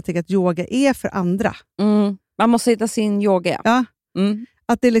 precis som jag tänker att yoga är för andra. Man måste hitta sin yoga. Ja.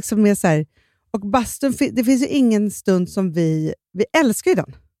 Att det liksom är så här, och bastun, det finns ju ingen stund som vi älskar ju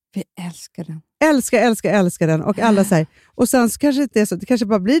den. Vi älskar den. Älskar den. Och alla så här, och sen så kanske det är så, det kanske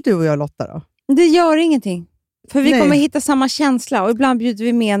bara blir du och jag, Lotta då. Det gör ingenting. För vi kommer hitta samma känsla, och ibland bjuder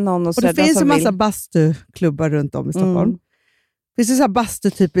vi med någon. Och det finns en massa bastuklubbar runt om i Stockholm. Det finns ju så här bastu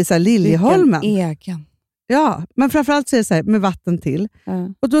typ i så här Liljeholmen. Egen. Ja, men framförallt så är det så här, med vatten till.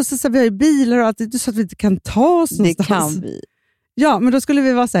 Och då så vi har ju bilar och allt, så att vi inte kan ta oss någonstans. Det kan vi. Ja, men då skulle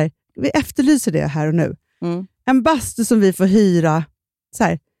vi vara så här, vi efterlyser det här och nu. En bastu som vi får hyra så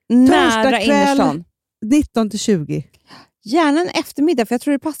här, nära innerstan. 19-20. Gärna en eftermiddag, för jag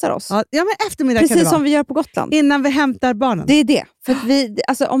tror det passar oss. Ja, men eftermiddag precis kan det vara. som vi gör på Gotland. Innan vi hämtar barnen. Det är det. För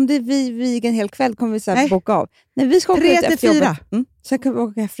att om det är vi en hel kväll kommer vi så här boka av. Nej, vi ska åka 3 ut till efter 4. jobbet. Sen kan vi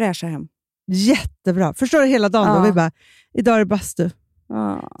åka fräscha hem. Jättebra. Förstår du hela dagen då? Vi bara, idag är det bastu.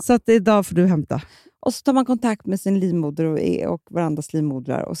 Så att idag får du hämta. Och så tar man kontakt med sin livmoder och varandras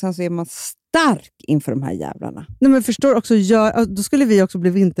livmodrar. Och sen så är man stark inför de här jävlarna. Nej, men förstår också, då skulle vi också bli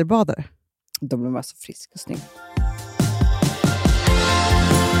vinterbadare. De blir bara så friska och snygga.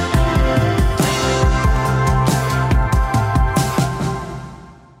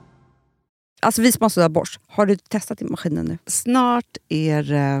 Alltså vi som måste ha borst. Har du testat i maskinen nu? Snart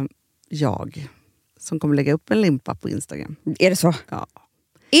är jag som kommer lägga upp en limpa på Instagram. Är det så? Ja.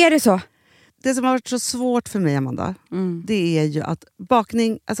 Är det så? Det som har varit så svårt för mig, Amanda, det är ju att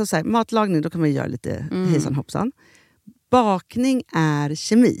bakning, alltså så här, matlagning, då kan man ju göra lite hejsan hoppsan. Bakning är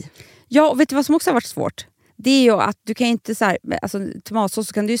kemi. Ja, och vet du vad som också har varit svårt? Det är ju att du kan inte så här, alltså tomatsås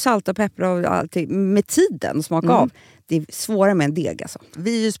så kan du ju salta och peppra och allting med tiden och smaka av. Det är svårare med en deg alltså.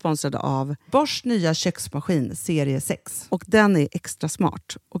 Vi är ju sponsrade av Boschs nya köksmaskin serie 6. Och den är extra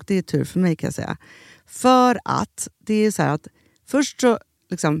smart. Och det är tur för mig kan jag säga. För att det är så här att först så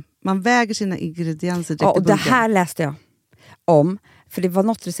liksom, man väger sina ingredienser direkt i bunken. Det här läste jag om. För det var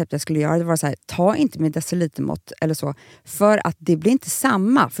något recept jag skulle göra. Det var så här, ta inte med decilitermått eller så. För att det blir inte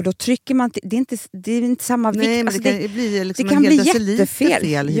samma. För då trycker man... Det är inte samma vikt. Nej, men alltså det blir liksom det kan bli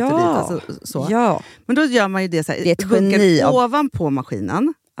jättefel. Ja. Men då gör man ju det så här. Det är ett geni ovanpå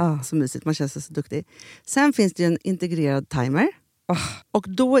maskinen. Så mysigt, man känns så duktig. Sen finns det ju en integrerad timer. Och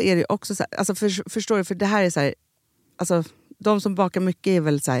då är det också så här... Alltså förstår du? För det här är så här... Alltså, de som bakar mycket är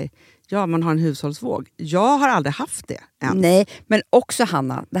väl så här, ja, man har en hushållsvåg. Jag har aldrig haft det än. Nej, men också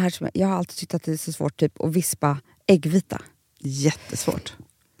Hanna, det här som jag har alltid tyckt att det är så svårt typ att vispa äggvita. Jättesvårt.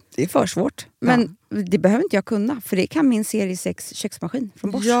 Det är för svårt. Men det behöver inte jag kunna. För det kan min serie 6 köksmaskin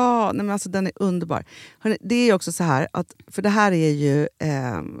från Bosch. Ja, nej men alltså den är underbar. Hörrni, det är också så här, att, för det här är ju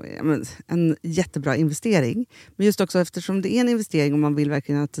en jättebra investering. Men just också eftersom det är en investering och man vill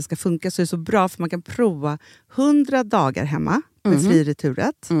verkligen att det ska funka, så är det så bra för man kan prova 100 dagar hemma med fri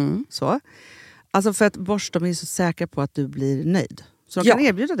returrätt. Så. Alltså för att Bosch, de är så säkra på att du blir nöjd. Så de kan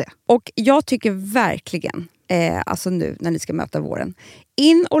erbjuda det. Och jag tycker verkligen, alltså nu när ni ska möta våren,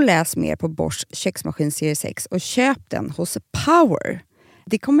 in och läs mer på Bosch köksmaskin serie 6 och köp den hos Power.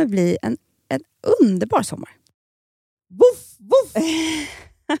 Det kommer bli en underbar sommar. Woof, woof.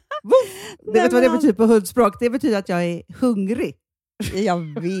 Woof. Det vet vad det betyder på hundspråk. Det betyder att jag är hungrig.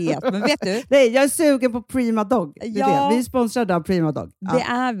 Jag vet, men vet du? Nej, jag är sugen på Prima Dog. Det är Ja. det. Vi är sponsrade av Prima Dog. Ja. Det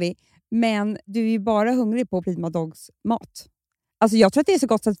är vi. Men du är ju bara hungrig på Prima Dogs mat. Alltså jag tror att det är så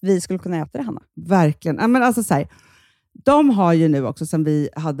gott att vi skulle kunna äta det, Hanna. Verkligen. Ja, men alltså så här, de har ju nu också, sen vi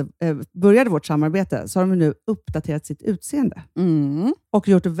började vårt samarbete, så har de nu uppdaterat sitt utseende. Och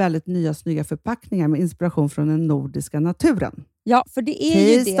gjort väldigt nya, snygga förpackningar med inspiration från den nordiska naturen. Ja, för det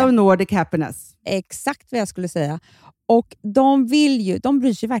är ju Taste det. of Nordic happiness. Exakt vad jag skulle säga. Och de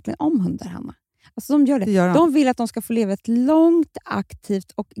bryr sig verkligen om hundar, Hanna. Alltså de gör det. Det gör de. De vill att de ska få leva ett långt,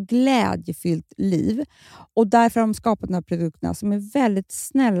 aktivt och glädjefyllt liv. Och därför har de skapat de här produkterna som är väldigt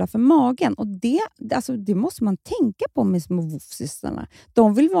snälla för magen. Och det måste man tänka på med små woofsisarna.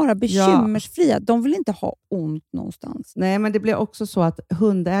 De vill vara bekymmersfria. De vill inte ha ont någonstans. Nej, men det blir också så att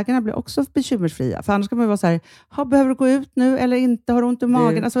hundägarna blir också bekymmersfria. För annars kan man ju vara så här, behöver du gå ut nu eller inte? Har du ont i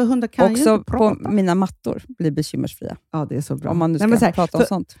magen? Alltså hundar kan ju också inte prata. på mina mattor blir bekymmersfria. Ja, det är så bra. Om man nu ska prata om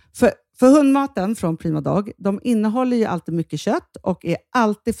sånt. För hundmaten från Prima Dog, de innehåller ju alltid mycket kött och är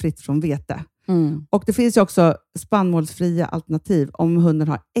alltid fritt från vete. Och det finns ju också spannmålsfria alternativ om hunden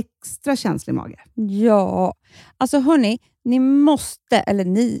har extra känslig mage. Ja, alltså hörni,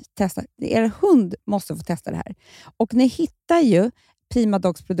 ni testar. Er hund måste få testa det här. Och ni hittar ju Prima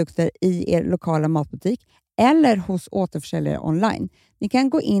Dogs produkter i er lokala matbutik eller hos återförsäljare online. Ni kan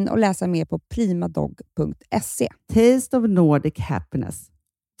gå in och läsa mer på primadog.se. Taste of Nordic happiness.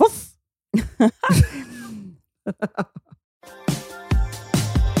 Voff!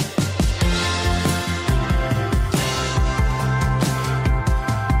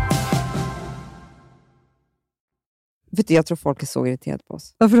 Vet du, jag tror folk är så irriterade på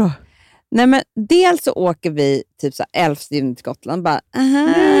oss. Varför då? Nej, men dels så åker vi typ så 11 juni till Gotland. Bara,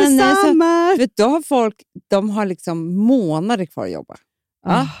 vet du, då har folk, de har liksom månader kvar att jobba.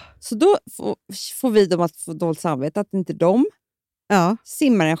 Ja. Så då får vi dem att få dåligt samvete att inte de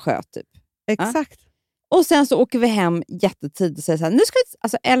simmar en sjö typ. Exakt. Ja. Och sen så åker vi hem jättetid och säger så här, nu ska vi,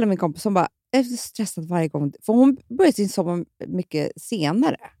 alltså Ella, min kompis, som bara är stressad varje gång. För hon börjar sin sommar mycket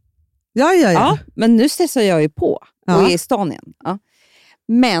senare. Ja. Men nu stressar jag ju på och är i stan igen. Ja.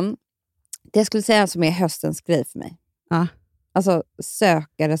 Men det jag skulle säga som är höstens grej för mig. Ja. Alltså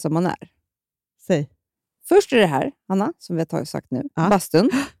sökare som man är. Säg. Först är det här, Hanna, som vi har sagt nu. Ja. Bastun.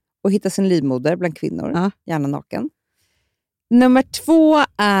 Och hitta sin livmoder bland kvinnor. Gärna naken. Nummer 2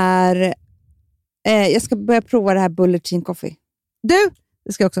 är... jag ska börja prova det här bulletin coffee. Du,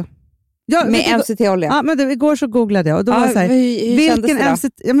 det ska jag också. Med MCT-olja. Ja, men igår så googlade jag. Och då var det så här, vilken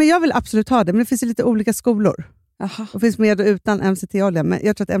MCT... Ja, men jag vill absolut ha det. Men det finns ju lite olika skolor. Aha. Det finns med och utan MCT-olja. Men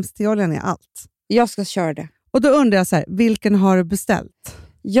jag tror att MCT-oljan är allt. Jag ska köra det. Och då undrar jag så här, vilken har du beställt?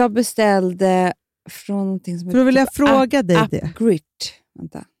 Jag beställde från någonting som... För då vill jag fråga dig det. Upgrit.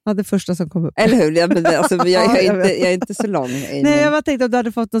 Vänta. Ja, det första som kom upp. Eller hur? Ja, men alltså, jag är inte så lång. Nej, jag bara tänkte att du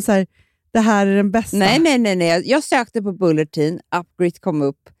hade fått något så här, det här är den bästa. Nej. Jag sökte på bulletin. Upgrit kom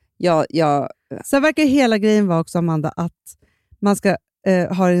upp. Så verkar hela grejen vara också, Amanda, att man ska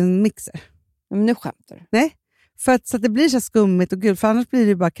ha en mixer. Men nu skämtar du. Nej, så att det blir så skummigt och gult. För annars blir det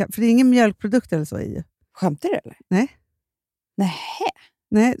ju bara... För det är ingen mjölkprodukt eller så i. Skämtar du eller? Nej.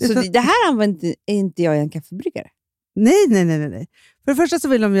 Nej. Så det här använder inte jag i en kaffebryggare? Nej. För det första så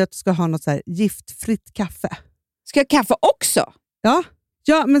vill de ju att du ska ha något så här giftfritt kaffe. Ska jag ha kaffe också?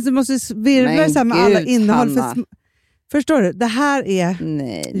 Ja, men du måste virvla så här med alla innehåll. Förstår du? Det här är...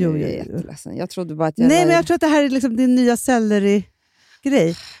 Nej, jag är jätteledsen. Jag trodde bara att men jag tror att det här är liksom din nya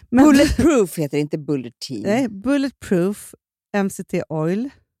selleri-grej. Bulletproof heter det, inte bulletin. Nej, bulletproof MCT oil.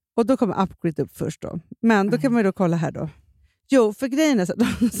 Och då kommer upgrade upp först då. Men då kan man ju då kolla här då. Jo, för grejen är så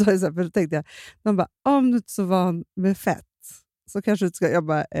de sa ju så här, för då tänkte jag, de bara, om du inte är så van med fett så kanske du ska, jag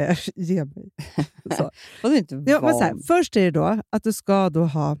bara, ge mig. Så. Och det är inte van. Men så här, först är det då att du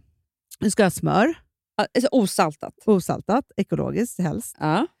ska ha smör. Alltså osaltat. Osaltat, ekologiskt helst.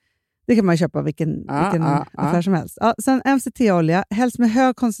 Ja. Det kan man köpa vilken affär som helst. Ja, sen MCT-olja, helst med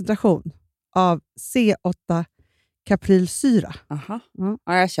hög koncentration av C8 kaprylsyra. Aha.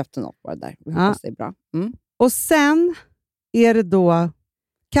 Ja, jag köpte något bara där. Vi hoppas det är bra. Och sen är det då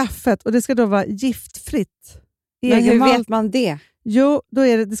kaffet, och det ska då vara giftfritt. Men hur vet man det? Jo, då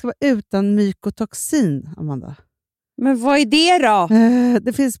är det ska vara utan mykotoxin, Amanda. Men vad är det då?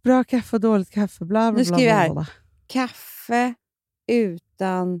 Det finns bra kaffe och dåligt kaffe. Bla, bla, nu skriver jag bla. här. Kaffe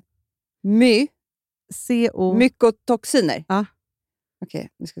utan mykotoxiner. Ja. Okej,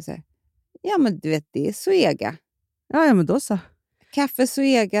 nu ska vi se. Ja, men du vet, det är Zoega. Ja, men då så. Kaffe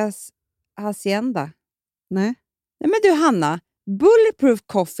Zoegas hacienda. Nej, men du Hanna. Bulletproof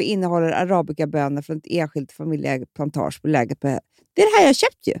coffee innehåller arabikabönor från ett enskilt familjeplantage på läget på... Det är det här jag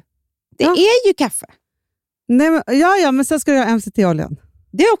köpt ju. Det är ju kaffe. Nej, men, men sen ska du ha MCT-oljan.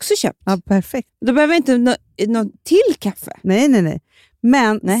 Det har jag också köpt. Ja, perfekt. Då behöver jag inte någon till kaffe. Nej.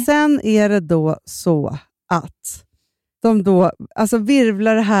 Men sen är det då så att de då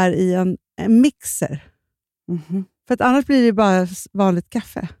virvlar det här i en mixer. Mm-hmm. För att annars blir det bara vanligt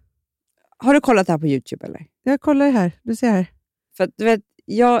kaffe. Har du kollat det här på YouTube eller? Jag kollar här. Du ser här. För att, du vet,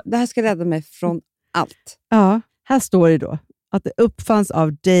 det här ska rädda mig från allt. Ja, här står det då att det uppfanns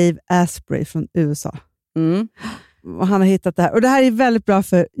av Dave Asprey från USA. Och han har hittat det här. Och det här är väldigt bra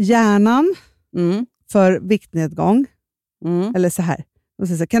för hjärnan, för viktnedgång. Eller så här.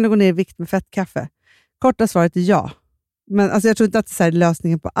 Kan du gå ner i vikt med fettkaffe? Korta svaret är ja. Men jag tror inte att det är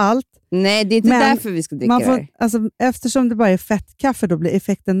lösningen på allt. Nej, det är inte därför vi ska dricka det här. Eftersom det bara är fettkaffe, då blir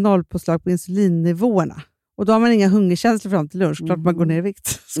effekten nollpåslag på insulinnivåerna. Och då har man inga hungerkänslor fram till lunch. Klart man går ner i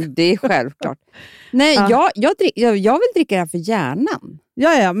vikt. Det är självklart. Nej, jag vill dricka det här för hjärnan.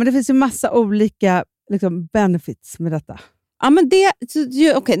 Ja, men det finns ju massa olika benefits med detta. Ja, men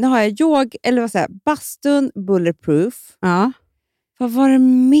okej, nu har jag bastun bulletproof. Ja. Vad var det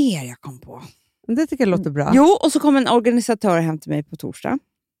mer jag kom på? Det tycker jag låter bra. Jo, och så kom en organisatör hem till mig på torsdag.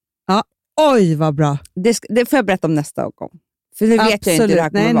 Ja, oj vad bra. Det får jag berätta om nästa gång. För nu vet jag inte hur det här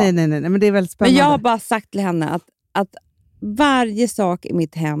kommer vara. Nej, men det är väldigt spännande. Men jag har bara sagt till henne att varje sak i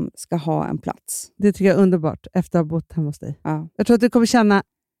mitt hem ska ha en plats. Det tycker jag är underbart efter att ha bott hemma hos dig. Ja. Jag tror att du kommer känna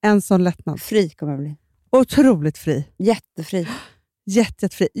en sån lättnad. Fri kommer jag bli. Otroligt fri. Jättefri.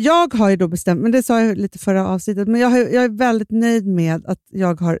 Jättefri. Jag har ju då bestämt, men det sa jag lite förra avsnittet, men jag är väldigt nöjd med att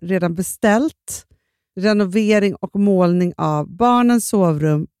jag har redan beställt renovering och målning av barnens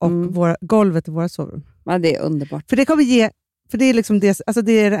sovrum och golvet i våra sovrum. Ja, det är underbart. För det kommer för det är liksom det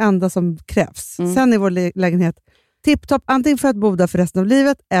är det enda som krävs. Sen är vår lägenhet tipptopp, antingen för att bo där för resten av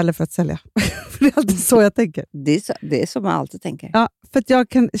livet eller för att sälja. För det är alltid så jag tänker. Det är så man alltid tänker. Ja, för att jag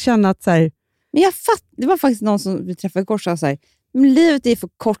kan känna att så här, men det var faktiskt någon som vi träffade igår som sa så här, men livet är för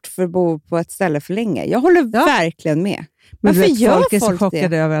kort för att bo på ett ställe för länge. Jag håller verkligen med. Men varför gör folk är så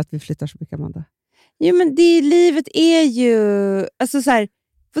chockade över att vi flyttar så mycket, Amanda? Jo, men livet är ju... så här,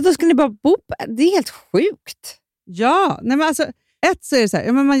 för då ska ni bara bo på... Det är helt sjukt. Ja, nej men ett så är det så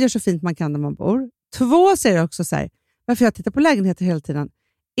här, man gör så fint man kan när man bor. 2 så är det också så här, varför jag tittar på lägenheter hela tiden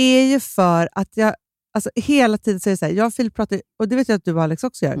är ju för att jag hela tiden säger så här, jag och Filip pratar, och det vet jag att du och Alex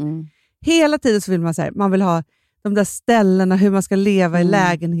också gör. Hela tiden så vill man så här, man vill ha de där ställena, hur man ska leva i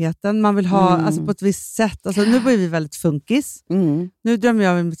lägenheten. Man vill ha på ett visst sätt. Nu blir vi väldigt funkis. Nu drömmer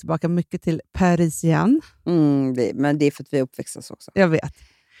jag mig tillbaka mycket till Paris igen. Men det är för att vi är uppväxta så också. Jag vet.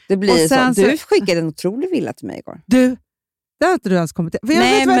 Det blir så. Du skickade en otrolig villa till mig igår. Du, det har inte du ens kommit till.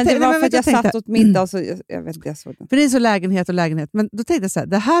 Nej, men det var för att jag satt åt middag. Så jag vet inte, jag såg den. För det är så lägenhet och lägenhet. Men då tänkte jag så här,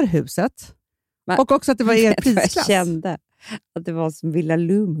 det här huset, och också att det var er prisklass. Jag kände att det var som Villa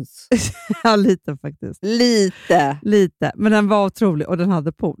Lumus. Ja, lite faktiskt. Lite. Men den var otrolig och den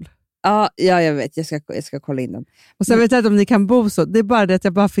hade pool. Ja, jag vet. Jag ska kolla in den. Och så vet jag inte om ni kan bo så. Det är bara det att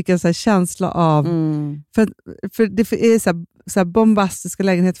jag bara fick en så här känsla av... För det är så här bombastiska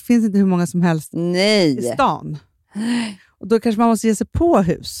lägenheter. Det finns inte hur många som helst i stan. Och då kanske man måste ge sig på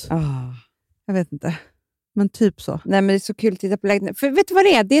hus. Jag vet inte. Men typ så. Nej, men det är så kul att titta på lägenhet. För vet du vad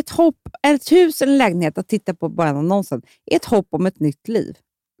det är? Det är ett hopp, ett hus eller en lägenhet att titta på bara annonsen. Ett hopp om ett nytt liv.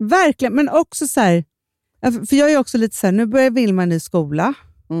 Verkligen, men också så här, för jag är också lite så här, nu börjar Vilma en ny skola.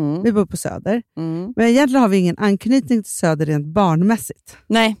 Vi bor på Söder. Men egentligen har vi ingen anknytning till Söder rent barnmässigt.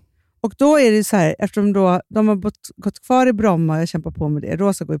 Nej. Och då är det så här, eftersom då, de har gått kvar i Bromma, jag kämpar på med det.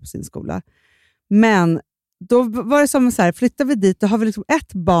 Rosa går ju på sin skola. Men då var det som så här, flyttar vi dit, då har vi liksom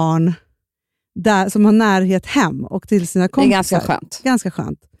ett barn där som har närhet hem och till sina kompisar. Det är ganska skönt. Ganska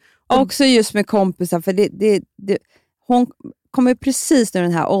skönt. Också just med kompisar, för hon kommer precis nu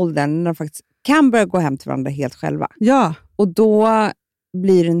den här åldern när de faktiskt kan börja gå hem till varandra helt själva. Ja. Och då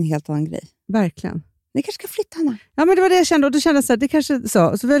blir det en helt annan grej. Verkligen. Ni kanske ska flytta henne. Ja, men det var det jag kände. Och då kände jag så här, det kanske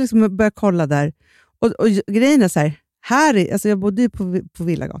så vi liksom började kolla där. Och grejen är så här alltså jag bodde ju på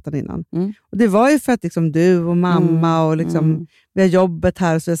Villagatan innan. Och det var ju för att liksom du och mamma och liksom vi har jobbet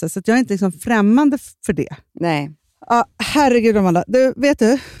här och så att jag är inte liksom främmande för det. Nej. Ja, herregud Amanda. Du, vet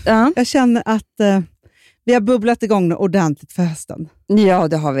du? Jag känner att vi har bubblat igång nu ordentligt för hösten. Ja,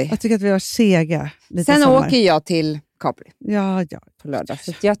 det har vi. Jag tycker att vi har sega lite Sen sommar. åker jag till Capri. Ja. På lördag.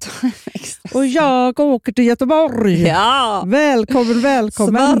 Så jag tar extra. Och jag åker till Göteborg. Ja. Välkommen.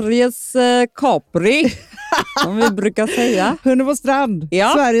 Sveriges Capri. Som vi brukar säga. Hunde på strand.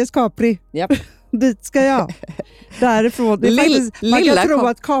 Ja. Sveriges Capri. Japp. Dit ska jag. Därifrån. Det är faktiskt, man kan tro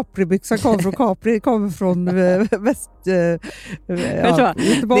att Capri-byxan kommer från Capri. kommer från väst. Det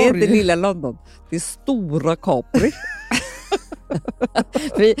är inte lilla London. Det är stora Capri.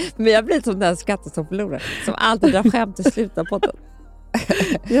 vi har blivit som den skatten som förlorar. Som alltid drar skämt i slutet på den.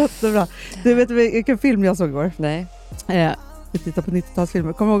 Jättebra. Du vet vilken film jag såg igår? Nej. Vi tittar på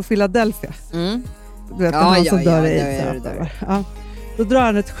 90-talsfilmer. Kommer du ihåg Philadelphia? Du vet, ja, som dör i det. Ja. Då drar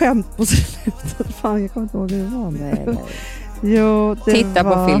han ett skämt på slutet. Fan, jag kommer inte ihåg hur det var. Nej. Jo, titta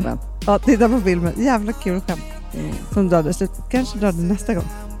på filmen. Ja, titta på filmen. Jävla kul skämt. Som drar det slutet. Kanske drar det nästa gång.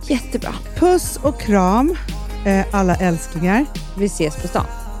 Jättebra. Puss och kram. Alla älsklingar. Vi ses på stan.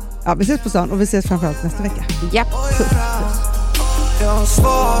 Ja, vi ses på stan och vi ses framförallt nästa vecka. Japp. Jag har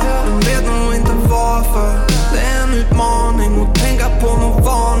svar, men vet nog inte varför. Det är en utmaning att tänka på något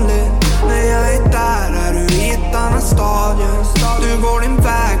vanligt. När jag är där är du i ett annat stadie. Du går din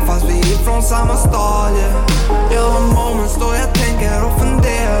väg fast vi är från samma stadie. Jag har moments då jag tänker och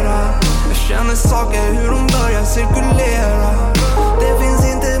funderar. Jag känner saker hur de börjar cirkulera. Det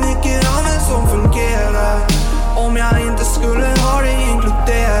finns inte mycket annat som fungerar om jag inte skulle ha det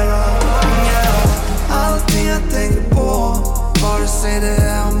inkluderat. Allting jag tänker på, vare sig det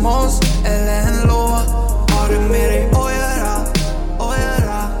är en måste eller en låt, har du med dig att göra,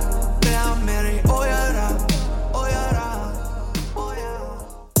 det har med dig att göra.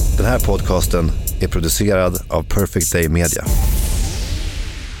 Den här podcasten är producerad av Perfect Day Media.